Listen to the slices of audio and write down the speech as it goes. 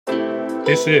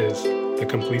This is the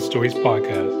Complete Stories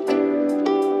Podcast.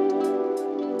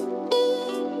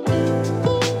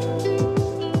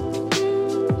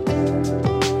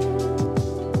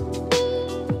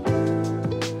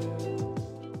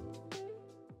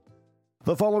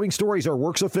 The following stories are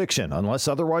works of fiction. Unless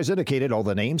otherwise indicated, all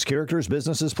the names, characters,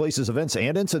 businesses, places, events,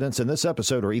 and incidents in this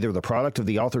episode are either the product of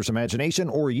the author's imagination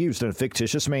or used in a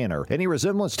fictitious manner. Any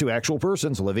resemblance to actual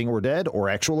persons, living or dead, or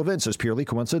actual events is purely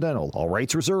coincidental. All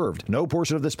rights reserved. No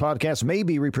portion of this podcast may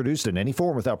be reproduced in any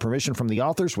form without permission from the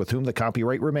authors with whom the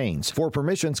copyright remains. For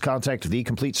permissions, contact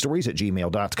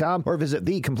thecompletestories@gmail.com or visit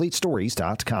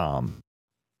thecompletestories.com.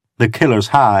 The Killer's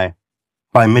High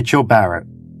by Mitchell Barrett.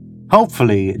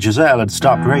 Hopefully, Giselle had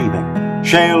stopped raving.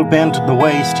 Shale bent at the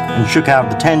waist and shook out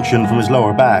the tension from his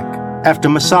lower back. After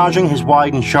massaging his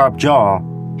wide and sharp jaw,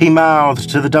 he mouthed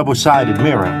to the double-sided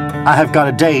mirror, "I have got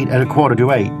a date at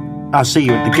 7:45. I'll see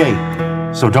you at the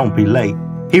gate, so don't be late."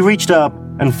 He reached up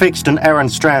and fixed an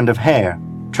errant strand of hair,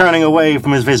 turning away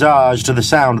from his visage to the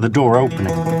sound of the door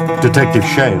opening. "Detective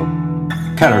Shale,"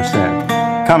 Keller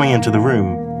said, coming into the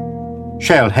room.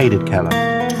 Shale hated Keller.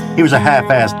 He was a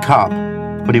half-assed cop,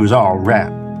 but he was all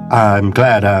rap. "I'm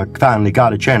glad I finally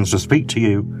got a chance to speak to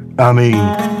you. I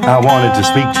wanted to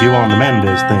speak to you on the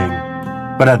Mendez thing.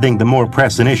 But I think the more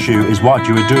pressing issue is what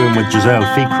you were doing with Giselle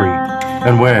Fikri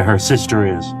and where her sister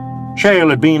is." Shale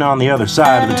had been on the other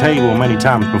side of the table many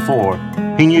times before.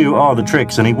 He knew all the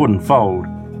tricks and he wouldn't fold.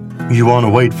 "You want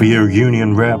to wait for your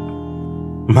union rep?"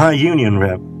 "My union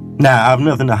rep? Nah, I've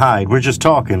nothing to hide. We're just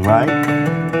talking, right?"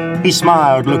 He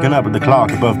smiled, looking up at the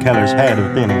clock above Keller's head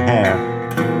of thinning hair.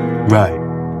 "Right."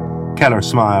 Keller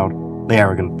smiled, the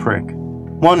arrogant prick.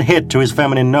 One hit to his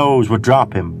feminine nose would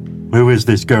drop him. "Who is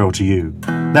this girl to you?"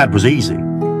 That was easy.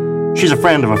 "She's a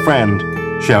friend of a friend,"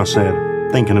 Shale said,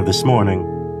 thinking of this morning.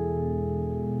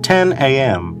 10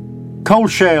 a.m. Cole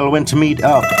Shale went to meet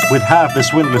up with half the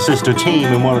Swindler sister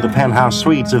team in one of the penthouse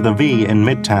suites of the V in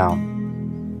Midtown.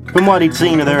 From what he'd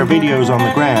seen of their videos on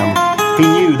the gram, he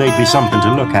knew they'd be something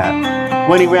to look at.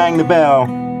 When he rang the bell,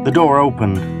 the door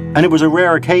opened, and it was a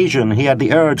rare occasion he had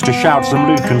the urge to shout some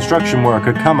lewd construction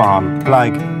worker come on,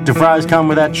 like, "Do fries come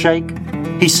with that shake?"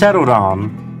 He settled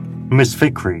on Miss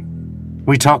Fikri.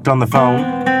 We talked on the phone.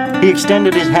 He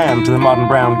extended his hand to the modern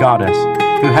brown goddess,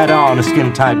 who had on a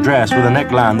skin-tight dress with a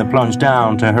neckline that plunged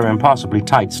down to her impossibly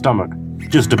tight stomach,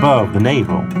 just above the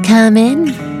navel. "Come in,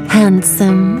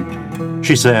 handsome,"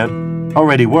 she said,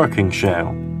 already working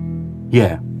Shale.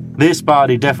 Yeah, this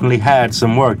body definitely had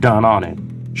some work done on it,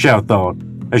 Shale thought,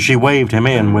 as she waved him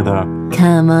in with a,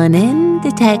 "Come on in,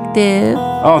 detective,"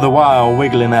 all the while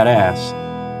wiggling that ass.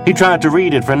 He tried to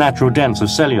read it for natural dents of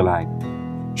cellulite.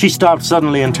 She stopped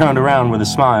suddenly and turned around with a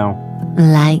smile.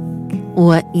 "Like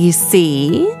what you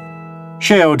see?"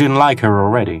 Shale didn't like her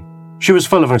already. She was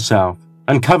full of herself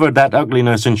and covered that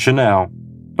ugliness in Chanel,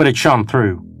 but it shone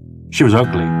through. She was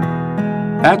ugly.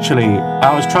 Actually,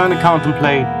 I was trying to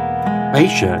contemplate,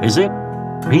 Aisha, is it?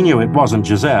 He knew it wasn't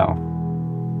Giselle.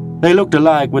 They looked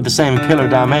alike with the same killer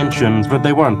dimensions, but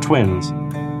they weren't twins.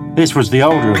 This was the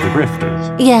older of the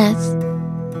grifters. "Yes,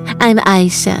 I'm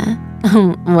Aisha."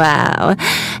 "Wow,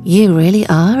 you really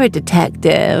are a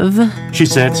detective," she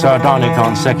said, sardonic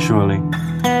sexually.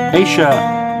 "Aisha,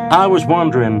 I was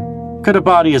wondering, could a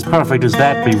body as perfect as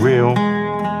that be real?"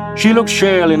 She looked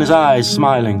Shale in his eyes,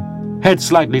 smiling, head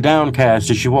slightly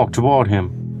downcast as she walked toward him.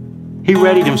 He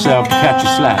readied himself to catch a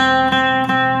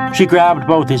slap. She grabbed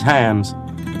both his hands.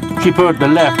 She put the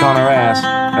left on her ass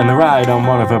and the right on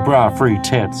one of her bra-free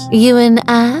tits. "You an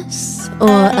ass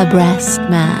or a breast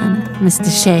man,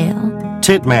 Mr. Shale?"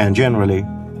 Tit man, generally,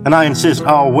 and I insist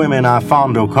all women I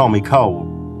fondle call me Cole.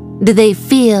 "Do they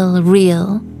feel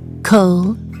real,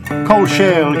 Cole?" Cole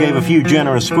Shale gave a few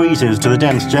generous squeezes to the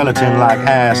dense gelatin-like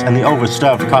ass and the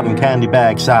overstuffed cotton candy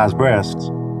bag-sized breasts.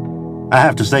 I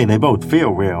have to say they both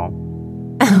feel real.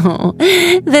 "Oh,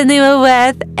 then they were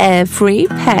worth every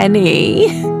penny."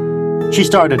 She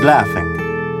started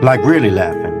laughing, like really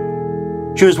laughing.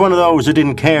 She was one of those who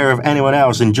didn't care if anyone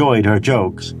else enjoyed her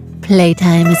jokes.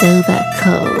 "Playtime is over,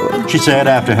 Cole," she said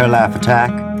after her laugh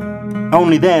attack.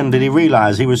 Only then did he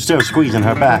realize he was still squeezing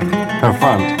her back, her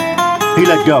front. He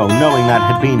let go, knowing that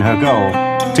had been her goal,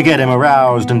 to get him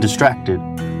aroused and distracted.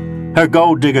 Her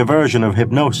gold-digger version of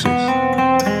hypnosis.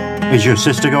 "Is your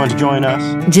sister going to join us?"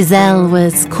 "Giselle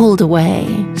was called away,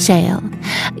 Shale.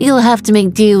 You'll have to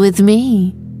make do with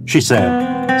me," she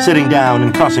said, sitting down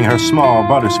and crossing her small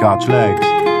butterscotch legs.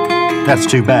 "That's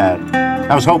too bad.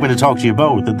 I was hoping to talk to you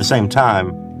both at the same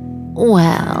time."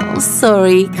 Well,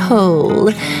 sorry,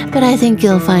 Cole, but I think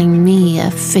you'll find me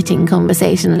a fitting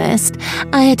conversationalist.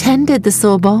 I attended the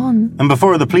Sorbonne. And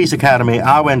before the police academy,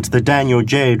 I went to the Daniel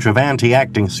J. Travanti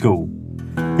acting school.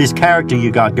 This character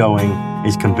you got going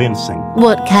is convincing.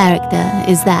 What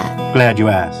character is that? Glad you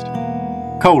asked.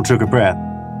 Cole took a breath.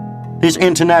 This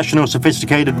international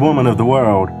sophisticated woman of the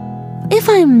world. If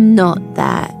I'm not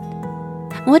that,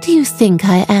 what do you think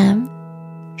I am?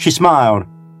 She smiled.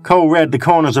 Cole read the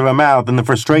corners of her mouth and the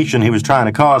frustration he was trying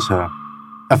to cause her.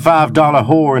 A $5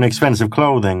 whore in expensive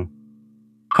clothing.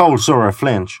 Cole saw her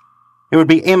flinch. It would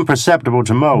be imperceptible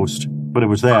to most, but it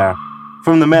was there.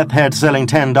 From the meth head selling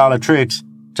 $10 tricks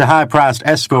to high-priced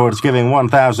escorts giving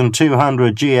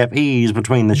 1,200 GFEs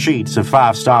between the sheets of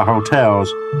five-star hotels,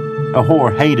 a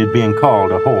whore hated being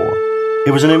called a whore.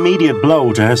 It was an immediate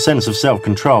blow to her sense of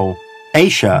self-control.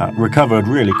 Aisha recovered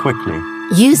really quickly.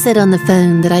 You said on the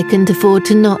phone that I couldn't afford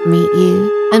to not meet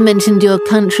you, and mentioned your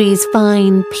country's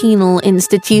fine penal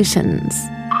institutions.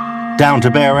 Down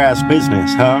to bare-ass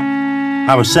business, huh?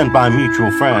 I was sent by a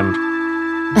mutual friend.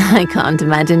 I can't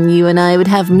imagine you and I would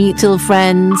have mutual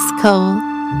friends, Cole.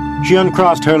 She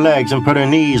uncrossed her legs and put her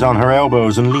knees on her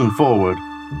elbows and leaned forward.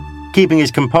 Keeping his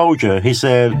composure, he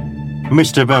said,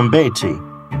 Mr. Bambeti.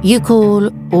 You call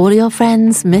all your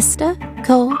friends Mr.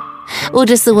 Cole? Or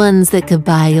just the ones that could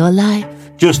buy your life?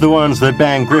 Just the ones that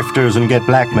bang grifters and get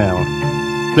blackmailed.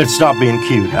 Let's stop being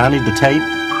cute. I need the tape,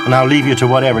 and I'll leave you to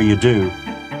whatever you do.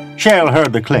 Shale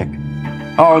heard the click.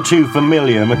 All too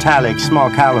familiar, metallic, small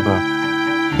caliber.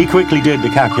 He quickly did the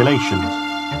calculations.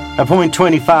 A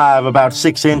 .25, about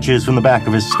 6 inches from the back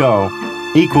of his skull,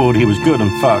 equaled he was good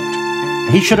and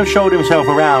fucked. He should have showed himself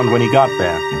around when he got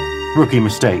there. Rookie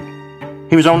mistake.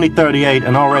 He was only 38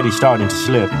 and already starting to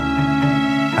slip.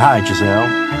 Hi,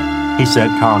 Giselle, he said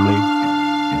calmly.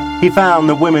 He found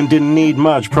that women didn't need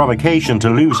much provocation to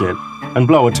lose it and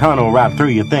blow a tunnel right through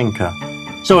your thinker.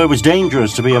 So it was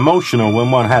dangerous to be emotional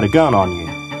when one had a gun on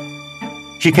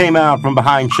you. She came out from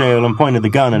behind Shale and pointed the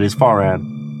gun at his forehead.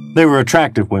 They were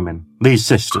attractive women, these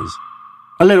sisters.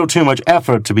 A little too much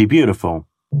effort to be beautiful.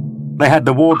 They had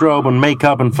the wardrobe and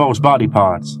makeup and false body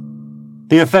parts.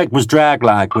 The effect was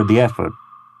drag-like with the effort.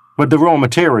 But the raw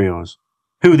materials,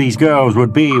 who these girls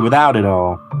would be without it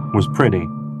all, was pretty.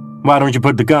 Why don't you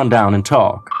put the gun down and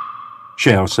talk?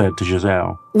 Shale said to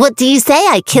Giselle. What do you say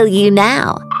I kill you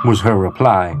now? Was her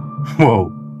reply.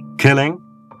 Whoa, killing?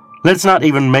 Let's not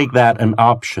even make that an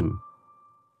option.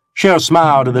 Shale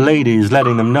smiled at the ladies,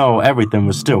 letting them know everything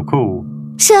was still cool.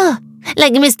 Sure,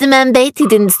 like Mr. Mambeti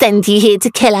didn't send you here to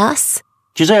kill us.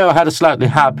 Giselle had a slightly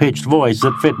high-pitched voice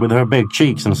that fit with her big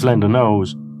cheeks and slender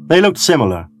nose. They looked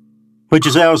similar, but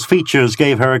Giselle's features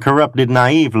gave her a corrupted,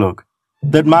 naive look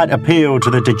that might appeal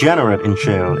to the degenerate in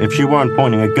Shale if she weren't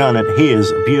pointing a gun at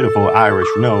his beautiful Irish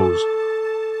nose.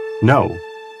 No,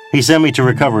 he sent me to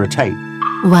recover a tape.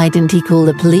 Why didn't he call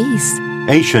the police?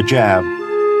 Aisha jabbed.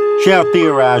 Shale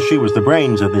theorized she was the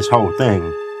brains of this whole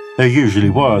thing. There usually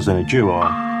was in a duo.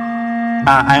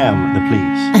 I am the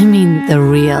police. I mean the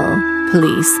real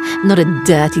police, not a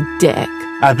dirty dick.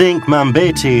 I think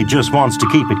Mambeti just wants to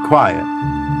keep it quiet.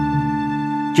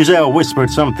 Giselle whispered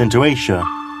something to Aisha,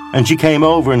 and she came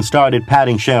over and started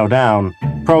patting Shale down,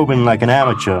 probing like an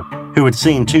amateur who had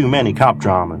seen too many cop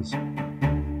dramas.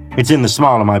 It's in the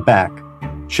small of my back,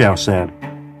 Shale said,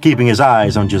 keeping his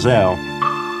eyes on Giselle.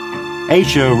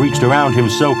 Aisha reached around him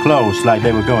so close like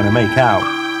they were going to make out.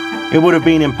 It would have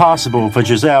been impossible for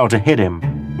Giselle to hit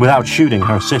him without shooting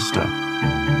her sister.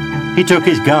 He took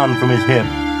his gun from his hip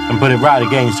and put it right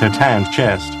against her tanned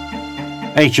chest.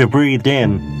 Aisha breathed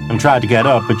in and tried to get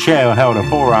up, but Shale held her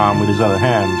forearm with his other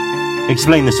hand.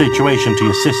 Explain the situation to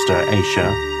your sister,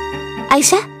 Aisha.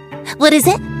 Aisha? What is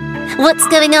it? What's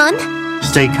going on?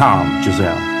 Stay calm,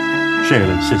 Giselle, Shale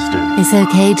insisted. It's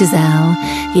okay, Giselle.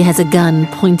 He has a gun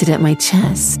pointed at my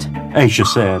chest. Aisha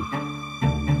said.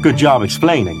 Good job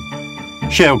explaining.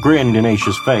 Shale grinned in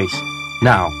Aisha's face.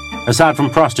 Now, aside from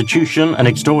prostitution and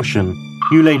extortion,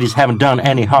 you ladies haven't done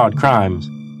any hard crimes.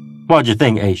 What'd you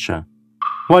think, Aisha?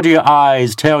 What do your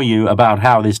eyes tell you about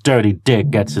how this dirty dick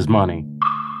gets his money?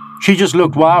 She just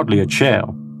looked wildly at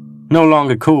Shale. No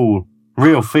longer cool,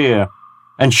 real fear,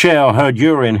 and Shale heard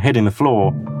urine hitting the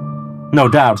floor. No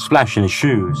doubt splashing his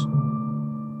shoes.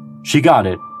 She got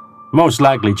it. Most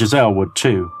likely Giselle would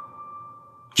too.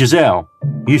 Giselle,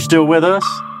 you still with us?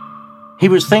 He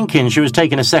was thinking she was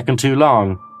taking a second too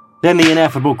long. Then the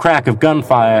ineffable crack of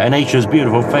gunfire and Aisha's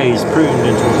beautiful face pruned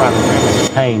into a rapid grimace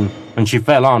of pain, and she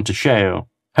fell onto Shale,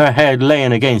 her head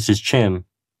laying against his chin.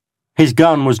 His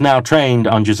gun was now trained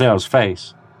on Giselle's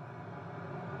face.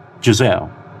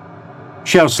 Giselle.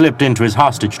 Shale slipped into his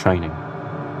hostage training.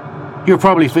 You're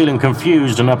probably feeling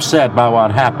confused and upset by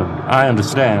what happened. I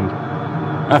understand.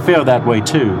 I feel that way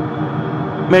too.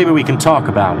 Maybe we can talk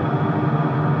about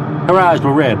it. Her eyes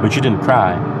were red, but she didn't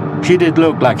cry. She did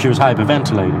look like she was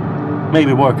hyperventilating,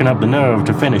 maybe working up the nerve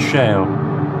to finish Shale.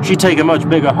 She'd take a much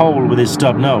bigger hold with his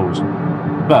stub nose.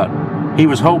 But he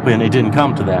was hoping it didn't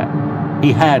come to that.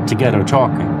 He had to get her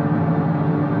talking.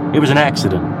 It was an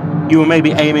accident. You were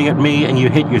maybe aiming at me and you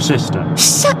hit your sister.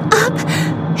 Shut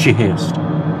up! She hissed.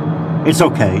 It's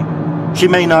okay. She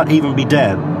may not even be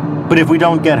dead, but if we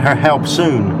don't get her help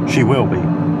soon, she will be.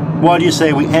 Why do you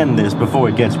say we end this before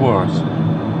it gets worse?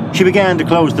 She began to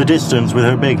close the distance with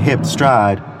her big hipped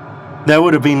stride. There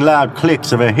would have been loud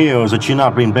clicks of her heels had she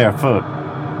not been barefoot,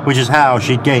 which is how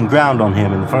she'd gained ground on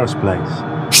him in the first place.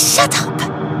 Shut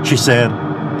up! She said,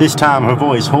 this time her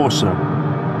voice hoarser.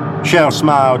 Shale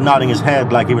smiled, nodding his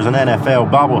head like he was an NFL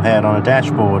bobblehead on a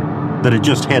dashboard that had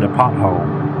just hit a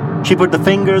pothole. She put the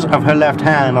fingers of her left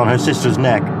hand on her sister's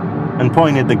neck and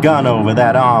pointed the gun over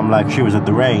that arm like she was at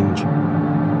the range.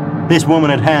 This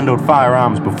woman had handled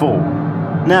firearms before.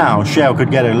 Now Shale could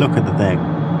get a look at the thing.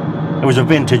 It was a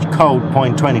vintage Colt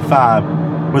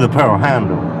 .25 with a pearl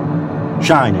handle.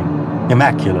 Shining,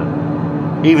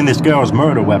 immaculate. Even this girl's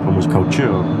murder weapon was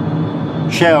couture.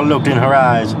 Shale looked in her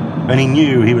eyes, and he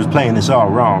knew he was playing this all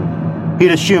wrong.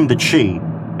 He'd assumed that she,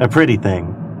 a pretty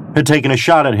thing, had taken a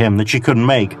shot at him that she couldn't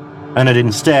make, and had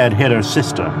instead hit her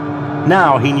sister.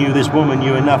 Now he knew this woman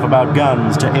knew enough about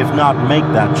guns to, if not make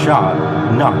that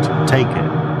shot, not take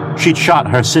it. She'd shot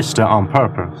her sister on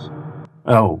purpose.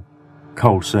 Oh,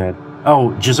 Cole said.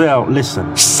 Oh, Giselle,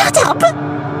 listen. Shut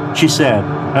up! She said,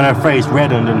 and her face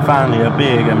reddened and finally a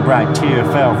big and bright tear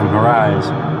fell from her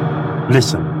eyes.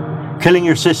 Listen, killing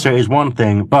your sister is one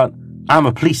thing, but I'm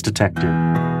a police detective.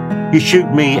 You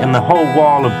shoot me and the whole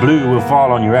wall of blue will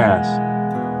fall on your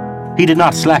ass. He did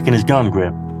not slacken his gun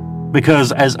grip,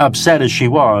 because as upset as she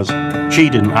was, she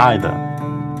didn't either.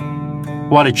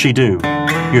 What did she do?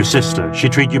 Your sister, she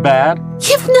treat you bad?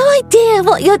 You've no idea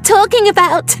what you're talking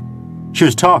about. She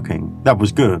was talking. That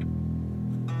was good.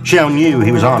 Shale knew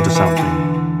he was onto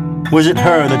something. Was it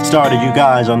her that started you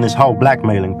guys on this whole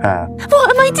blackmailing path? What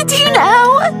am I to do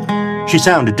now? She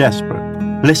sounded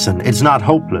desperate. Listen, it's not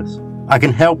hopeless. I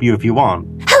can help you if you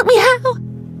want. Help me how?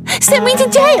 Send me to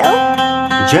jail?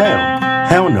 Jail?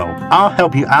 Hell no. I'll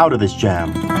help you out of this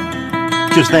jam.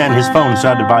 Just then, his phone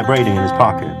started vibrating in his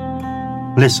pocket.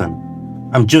 Listen,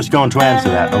 I'm just going to answer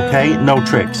that, okay? No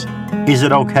tricks. Is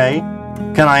it okay?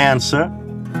 Can I answer?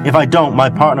 If I don't, my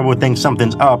partner will think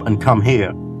something's up and come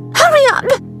here. Hurry up!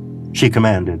 She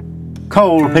commanded.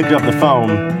 Cole picked up the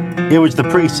phone. It was the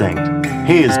precinct.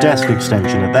 His desk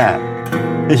extension at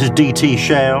that. This is DT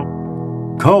Shale.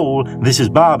 Cole, this is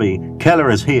Bobby.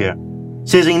 Keller is here.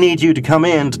 Says he needs you to come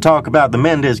in to talk about the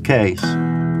Mendez case.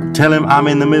 Tell him I'm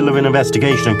in the middle of an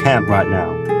investigation and can't right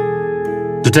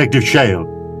now. Detective Shale.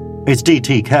 It's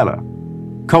DT Keller.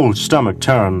 Cole's stomach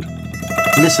turned.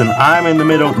 Listen, I'm in the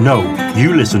middle. No,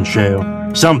 you listen,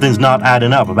 Shale. Something's not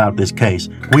adding up about this case.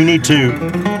 We need to...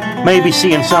 Maybe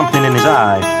seeing something in his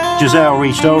eye, Giselle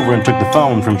reached over and took the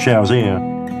phone from Shale's ear.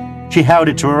 She held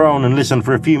it to her own and listened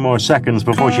for a few more seconds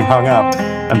before she hung up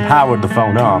and powered the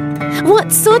phone off.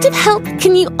 What sort of help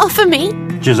can you offer me?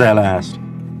 Giselle asked.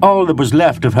 All that was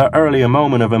left of her earlier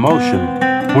moment of emotion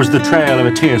was the trail of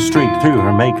a tear streaked through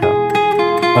her makeup.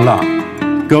 A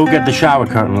lot. Go get the shower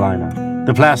curtain liner,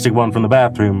 the plastic one from the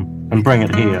bathroom, and bring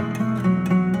it here.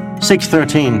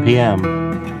 6:13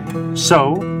 p.m.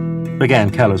 So, began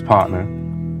Keller's partner,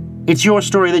 it's your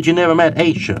story that you never met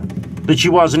Aisha, that she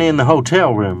wasn't in the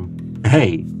hotel room.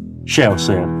 Hey, Shale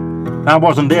said, I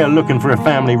wasn't there looking for a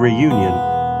family reunion.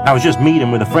 I was just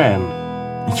meeting with a friend.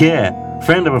 Yeah,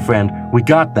 friend of a friend, we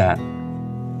got that.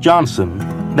 Johnson,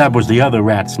 that was the other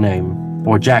rat's name,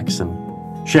 or Jackson.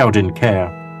 Shale didn't care.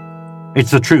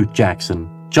 It's the truth, Jackson.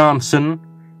 Johnson,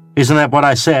 isn't that what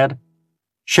I said?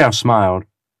 Shale smiled.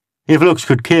 If looks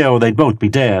could kill, they'd both be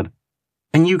dead.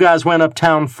 And you guys went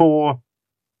uptown for...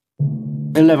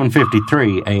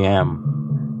 11:53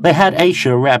 a.m. They had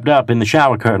Aisha wrapped up in the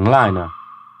shower curtain liner.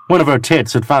 One of her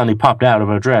tits had finally popped out of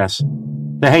her dress.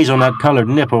 The hazelnut-colored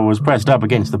nipple was pressed up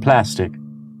against the plastic.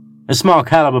 A small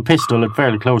caliber pistol at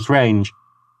fairly close range.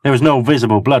 There was no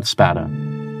visible blood spatter.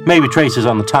 Maybe traces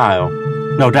on the tile.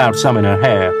 No doubt some in her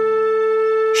hair.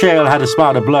 Shale had a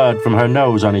spot of blood from her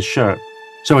nose on his shirt,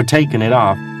 so had taken it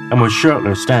off and was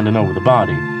shirtless standing over the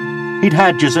body. He'd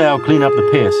had Giselle clean up the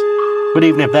piss, but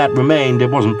even if that remained, it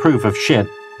wasn't proof of shit,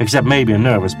 except maybe a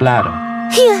nervous bladder.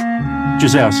 Here,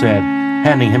 Giselle said,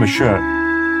 handing him a shirt.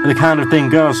 The kind of thing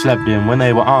girls slept in when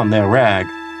they were on their rag.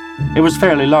 It was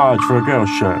fairly large for a girl's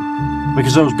shirt,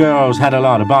 because those girls had a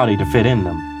lot of body to fit in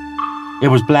them. It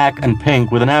was black and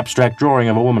pink with an abstract drawing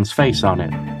of a woman's face on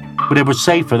it, but it was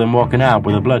safer than walking out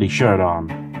with a bloody shirt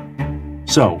on.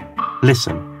 So,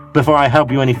 listen, before I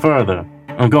help you any further,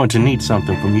 I'm going to need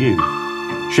something from you,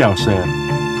 Shale said,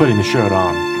 putting the shirt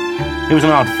on. It was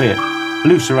an odd fit,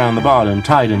 loose around the bottom,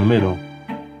 tight in the middle.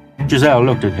 Giselle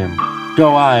looked at him,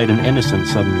 doe-eyed and innocent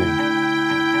suddenly.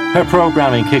 Her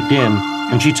programming kicked in,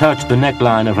 and she touched the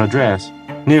neckline of her dress,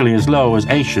 nearly as low as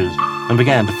Aisha's, and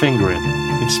began to finger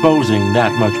it, exposing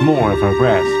that much more of her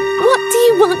breast. What do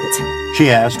you want? She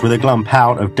asked with a glum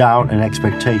pout of doubt and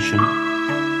expectation.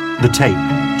 The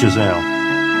tape, Giselle.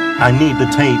 I need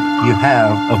the tape you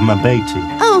have of my baby,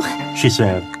 Oh, she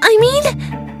said. I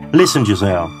mean... Listen,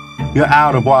 Giselle. You're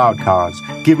out of wild cards.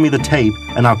 Give me the tape,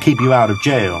 and I'll keep you out of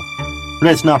jail.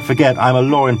 Let's not forget I'm a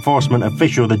law enforcement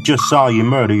official that just saw you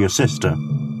murder your sister.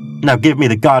 Now give me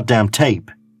the goddamn tape.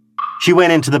 She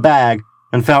went into the bag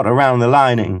and felt around the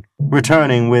lining,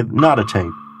 returning with not a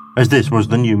tape, as this was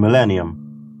the new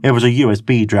millennium. It was a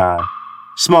USB drive,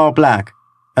 small black,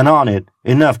 and on it,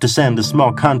 enough to send a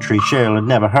small country Shale had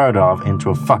never heard of into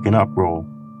a fucking uproar.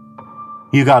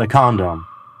 You got a condom?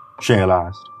 Shale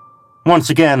asked.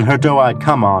 Once again, her doe-eyed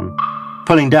come on,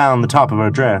 pulling down the top of her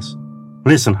dress.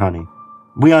 Listen, honey,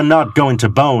 we are not going to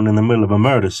bone in the middle of a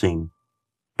murder scene.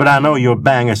 But I know your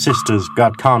banger sisters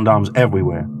got condoms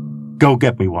everywhere. Go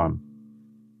get me one.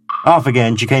 Off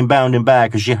again, she came bounding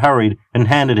back as she hurried and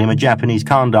handed him a Japanese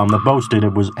condom that boasted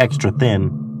it was extra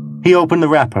thin. He opened the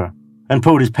wrapper and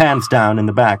pulled his pants down in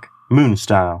the back, moon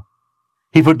style.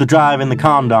 He put the drive in the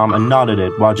condom and knotted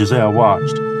it while Giselle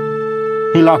watched.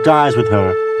 He locked eyes with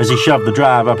her as he shoved the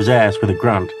drive up his ass with a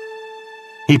grunt.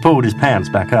 He pulled his pants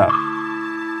back up.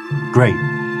 Great,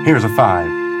 here's a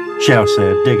 $5, Shale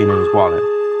said, digging in his wallet.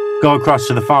 Go across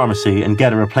to the pharmacy and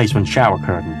get a replacement shower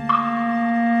curtain.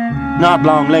 Not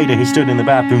long later, he stood in the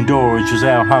bathroom door as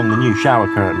Giselle hung the new shower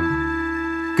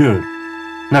curtain. Good.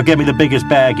 Now get me the biggest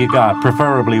bag you got,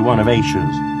 preferably one of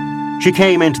Aisha's. She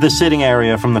came into the sitting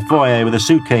area from the foyer with a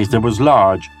suitcase that was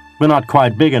large, but not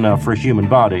quite big enough for a human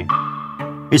body.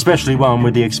 Especially one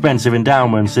with the expensive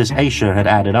endowments this Aisha had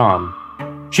added on.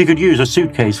 She could use a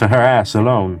suitcase for her ass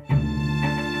alone.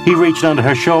 He reached under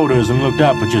her shoulders and looked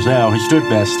up at Giselle, who stood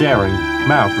there staring,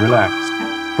 mouth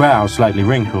relaxed, brow slightly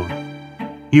wrinkled.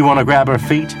 You want to grab her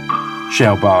feet?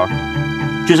 Shale barked.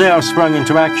 Giselle sprung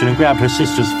into action and grabbed her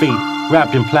sister's feet,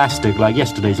 wrapped in plastic like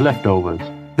yesterday's leftovers.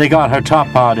 They got her top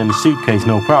part in the suitcase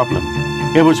no problem.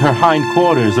 It was her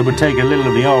hindquarters that would take a little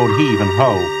of the old heave and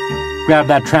hoe. Grab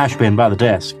that trash bin by the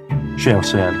desk, Shale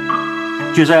said.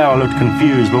 Giselle looked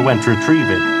confused but went to retrieve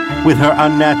it, with her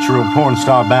unnatural porn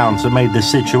star bounce that made this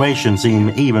situation seem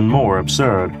even more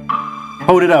absurd.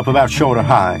 Hold it up about shoulder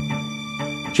high.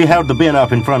 She held the bin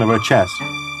up in front of her chest,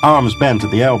 arms bent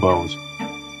at the elbows.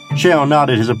 Shale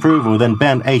nodded his approval, then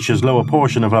bent Aisha's lower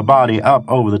portion of her body up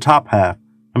over the top half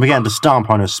and began to stomp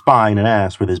on her spine and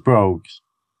ass with his brogues.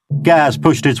 Gas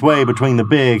pushed its way between the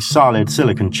big, solid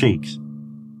silicon cheeks.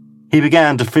 He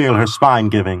began to feel her spine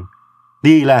giving,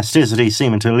 the elasticity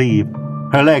seeming to leave.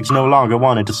 Her legs no longer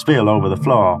wanted to spill over the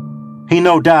floor. He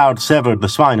no doubt severed the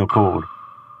spinal cord.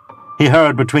 He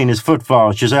heard between his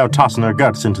footfalls Giselle tossing her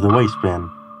guts into the waste bin.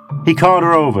 He called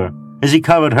her over as he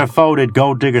covered her folded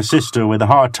gold-digger sister with the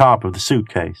hard top of the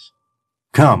suitcase.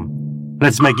 Come,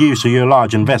 let's make use of your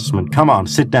large investment. Come on,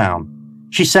 sit down.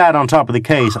 She sat on top of the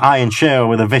case, eyeing Shale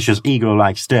with a vicious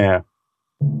eagle-like stare.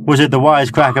 Was it the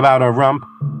wisecrack about her rump,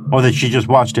 or that she just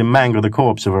watched him mangle the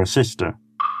corpse of her sister?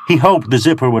 He hoped the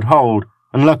zipper would hold,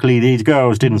 and luckily these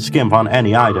girls didn't skimp on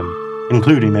any item,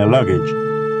 including their luggage.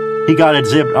 He got it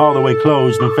zipped all the way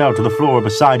closed and fell to the floor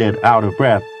beside it, out of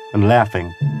breath and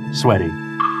laughing, sweaty.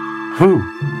 Whew,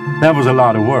 that was a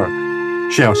lot of work,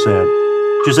 Shale said.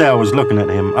 Giselle was looking at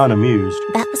him, unamused.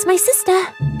 That was my sister,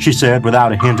 she said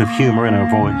without a hint of humor in her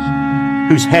voice.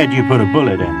 Whose head you put a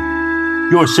bullet in.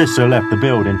 Your sister left the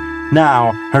building.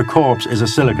 Now her corpse is a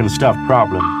silicon-stuffed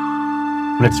problem.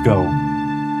 Let's go.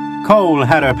 Cole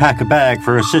had her pack a bag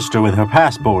for her sister with her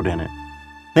passport in it.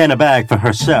 Then a bag for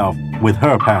herself with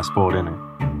her passport in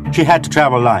it. She had to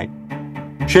travel light.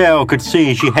 Shale could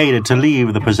see she hated to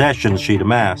leave the possessions she'd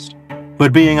amassed,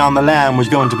 but being on the lam was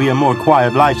going to be a more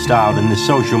quiet lifestyle than this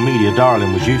social media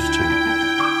darling was used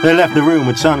to. They left the room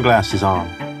with sunglasses on,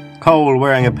 Cole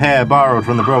wearing a pair borrowed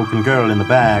from the broken girl in the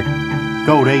bag,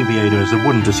 gold aviators that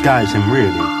wouldn't disguise him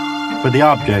really, but the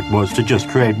object was to just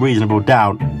create reasonable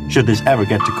doubt should this ever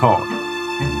get to court.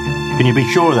 Can you be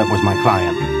sure that was my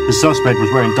client? The suspect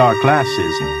was wearing dark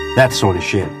glasses, that sort of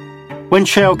shit. When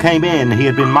Shale came in, he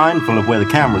had been mindful of where the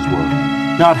cameras were.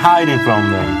 Not hiding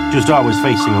from them, just always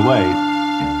facing away.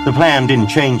 The plan didn't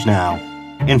change now.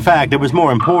 In fact, it was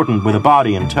more important with a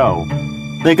body in tow.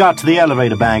 They got to the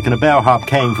elevator bank and a bellhop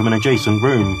came from an adjacent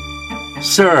room.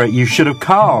 "Sir, you should have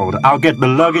called. I'll get the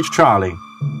luggage trolley."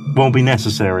 "Won't be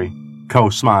necessary,"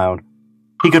 Cole smiled.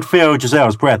 He could feel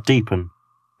Giselle's breath deepen.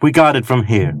 "We got it from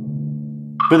here."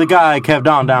 But the guy kept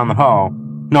on down the hall,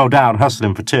 no doubt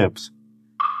hustling for tips.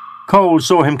 Cole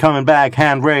saw him coming back,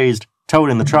 hand raised,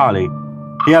 toting the trolley.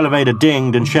 The elevator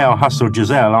dinged and Shale hustled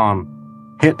Giselle on.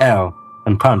 Hit L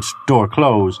and punched door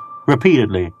close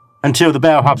repeatedly until the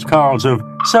bellhop's calls of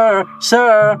 "Sir,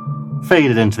 sir,"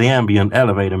 faded into the ambient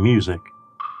elevator music.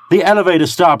 The elevator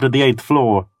stopped at the 8th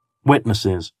floor.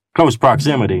 Witnesses, close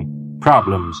proximity,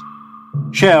 problems.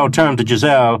 Shale turned to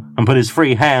Giselle and put his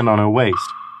free hand on her waist.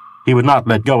 He would not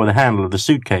let go of the handle of the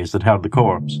suitcase that held the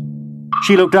corpse.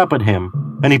 She looked up at him,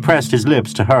 and he pressed his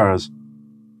lips to hers.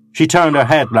 She turned her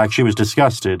head like she was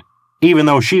disgusted, even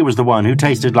though she was the one who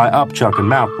tasted like upchuck and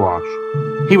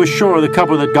mouthwash. He was sure the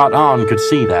couple that got on could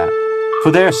see that.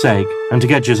 For their sake, and to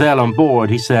get Giselle on board,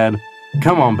 he said,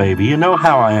 "Come on, baby, you know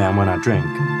how I am when I drink."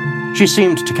 She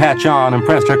seemed to catch on and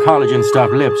pressed her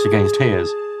collagen-stuffed lips against his.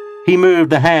 He moved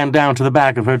the hand down to the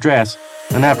back of her dress,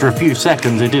 and after a few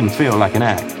seconds it didn't feel like an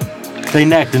act. They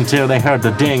necked until they heard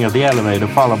the ding of the elevator,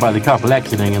 followed by the couple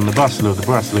exiting and the bustle of the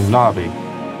bustling lobby.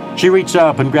 She reached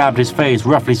up and grabbed his face,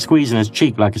 roughly squeezing his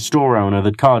cheek like a store owner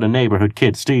that caught a neighborhood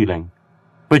kid stealing.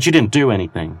 But she didn't do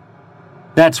anything.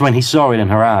 That's when he saw it in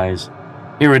her eyes,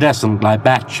 iridescent like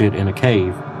batshit in a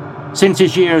cave. Since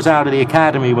his years out of the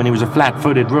academy when he was a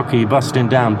flat-footed rookie busting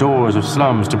down doors of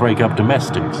slums to break up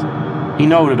domestics, he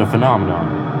noted a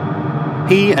phenomenon.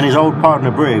 He and his old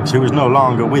partner Briggs, who was no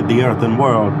longer with the earthen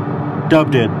world,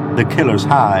 dubbed it the killer's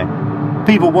high.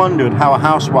 People wondered how a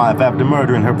housewife, after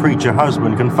murdering her preacher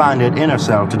husband, can find it in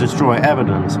herself to destroy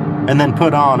evidence and then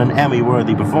put on an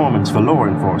Emmy-worthy performance for law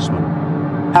enforcement.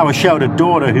 How a sheltered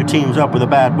daughter who teams up with a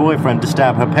bad boyfriend to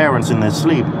stab her parents in their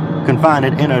sleep can find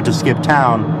it in her to skip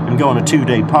town and go on a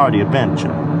 2-day party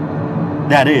adventure.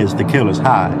 That is the killer's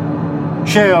high.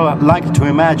 Shale liked to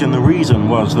imagine the reason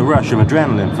was the rush of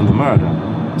adrenaline from the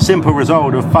murder. Simple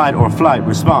result of fight-or-flight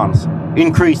response.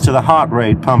 Increase to the heart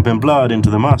rate pumping blood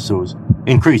into the muscles.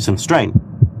 Increase in strength.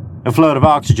 A flood of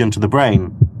oxygen to the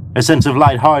brain. A sense of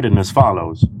lightheartedness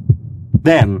follows.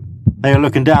 Then, they are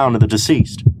looking down at the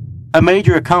deceased. A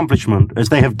major accomplishment, as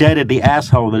they have deaded the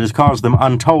asshole that has caused them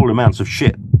untold amounts of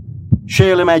shit.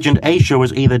 Shale imagined Aisha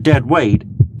was either dead weight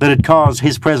that had caused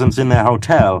his presence in their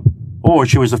hotel, or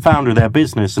she was the founder of their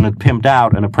business and had pimped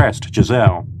out and oppressed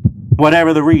Giselle.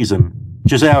 Whatever the reason,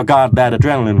 Giselle got that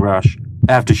adrenaline rush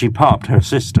after she popped her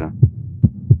sister.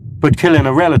 But killing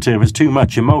a relative is too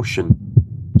much emotion.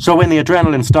 So when the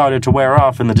adrenaline started to wear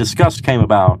off and the disgust came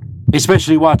about,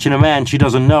 especially watching a man she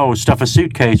doesn't know stuff a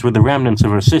suitcase with the remnants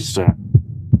of her sister,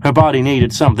 her body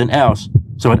needed something else,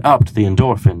 so it upped the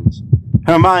endorphins.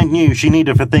 Her mind knew she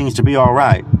needed for things to be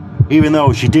alright, even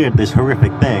though she did this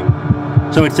horrific thing.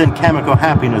 So it sent chemical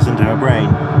happiness into her brain,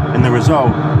 and the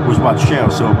result was what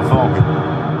Shale saw before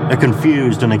him. A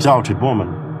confused and exalted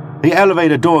woman. The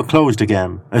elevator door closed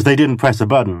again, as they didn't press a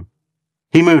button.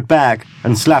 He moved back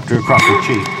and slapped her across the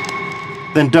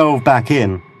cheek, then dove back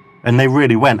in, and they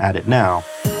really went at it now.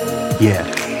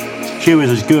 Yeah, she was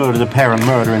as good as a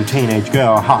parent-murdering teenage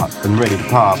girl, hot and ready to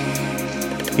pop.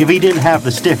 If he didn't have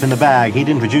the stiff in the bag, he'd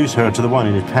introduce her to the one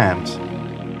in his pants.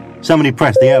 Somebody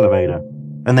pressed the elevator,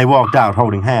 and they walked out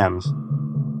holding hands.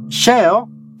 "Shale?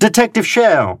 Detective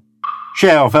Shale!"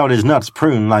 Shale felt his nuts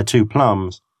prune like 2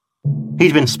 plums.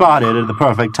 He'd been spotted at the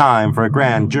perfect time for a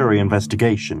grand jury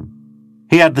investigation.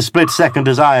 He had the split-second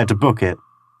desire to book it,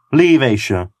 leave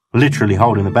Aisha, literally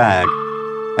holding the bag.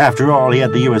 After all, he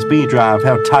had the USB drive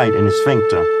held tight in his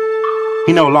sphincter.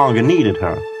 He no longer needed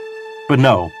her. But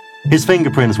no, his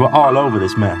fingerprints were all over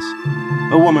this mess.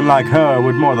 A woman like her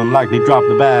would more than likely drop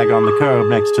the bag on the curb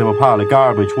next to a pile of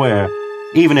garbage where,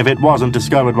 even if it wasn't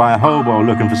discovered by a hobo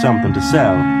looking for something to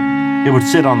sell, it would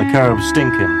sit on the curb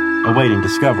stinking, awaiting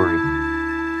discovery.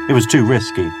 It was too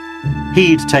risky.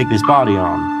 He'd take this body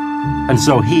on, and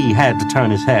so he had to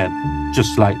turn his head,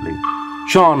 just slightly.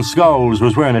 Sean Scholes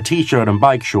was wearing a t-shirt and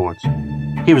bike shorts.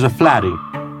 He was a flatty,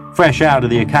 fresh out of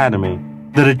the academy,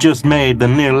 that had just made the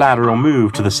near-lateral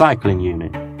move to the cycling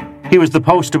unit. He was the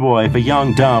poster boy for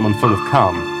young, dumb, and full of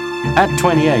cum. At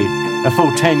 28, a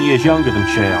full 10 years younger than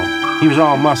Shale, he was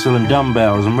all muscle and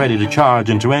dumbbells and ready to charge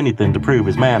into anything to prove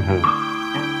his manhood.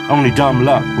 Only dumb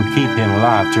luck would keep him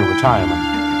alive till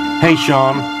retirement. "Hey,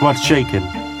 Sean, what's shaking?"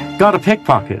 "Got a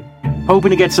pickpocket.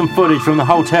 Hoping to get some footage from the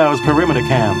hotel's perimeter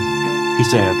cams," he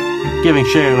said, giving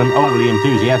Shale an overly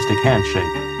enthusiastic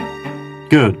handshake.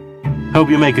 Good. Hope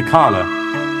you make a collar,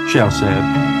 Shale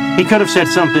said. He could have said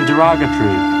something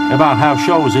derogatory about how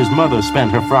Scholes' mother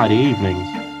spent her Friday evenings,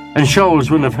 and Scholes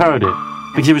wouldn't have heard it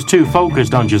because he was too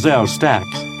focused on Giselle's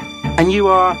stacks. And you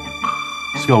are?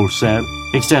 Scholes said,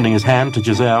 extending his hand to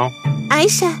Giselle.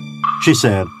 Aisha, She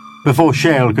said, before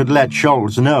Shale could let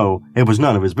Scholes know it was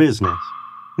none of his business.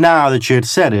 Now that she had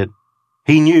said it,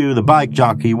 he knew the bike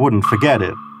jockey wouldn't forget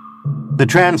it. The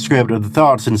transcript of the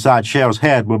thoughts inside Shale's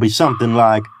head will be something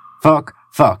like, fuck,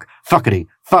 fuck, fuckity,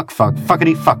 fuck, fuck,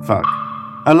 fuckity, fuck, fuck.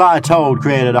 A lie told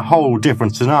created a whole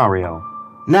different scenario.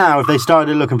 Now, if they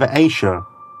started looking for Aisha,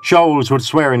 Scholes would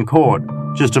swear in court,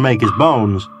 just to make his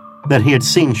bones, that he had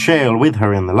seen Shale with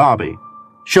her in the lobby.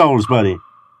 Scholes, buddy,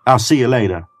 I'll see you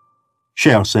later,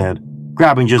 Shale said,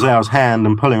 grabbing Giselle's hand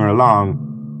and pulling her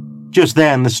along. Just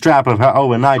then, the strap of her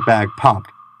overnight bag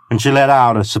popped, and she let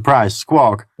out a surprised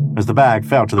squawk as the bag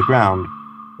fell to the ground.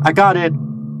 I got it,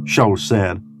 Scholes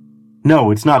said.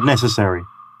 No, it's not necessary,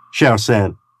 Shale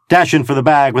said, dashing for the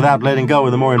bag without letting go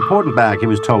of the more important bag he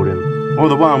was toting, or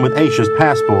the one with Aisha's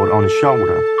passport on his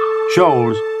shoulder.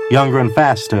 Scholes, younger and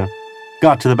faster,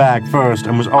 got to the bag first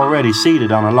and was already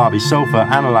seated on a lobby sofa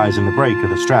analyzing the break of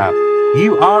the strap.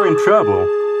 You are in trouble,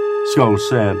 Scholes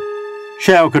said.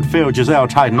 Shale could feel Giselle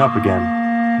tighten up again.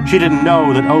 She didn't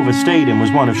know that overstating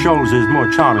was one of Scholes'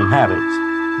 more charming habits.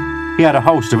 He had a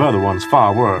host of other ones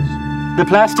far worse. The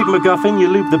plastic MacGuffin you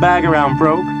looped the bag around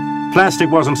broke. Plastic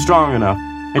wasn't strong enough.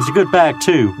 It's a good bag,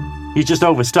 too. You just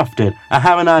overstuffed it. I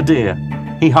have an idea.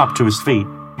 He hopped to his feet.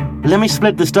 Let me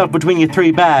split the stuff between your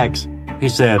 3 bags, he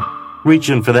said,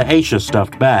 reaching for the Aisha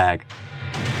stuffed bag.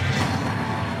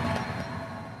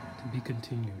 To be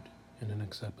continued in the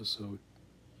next episode.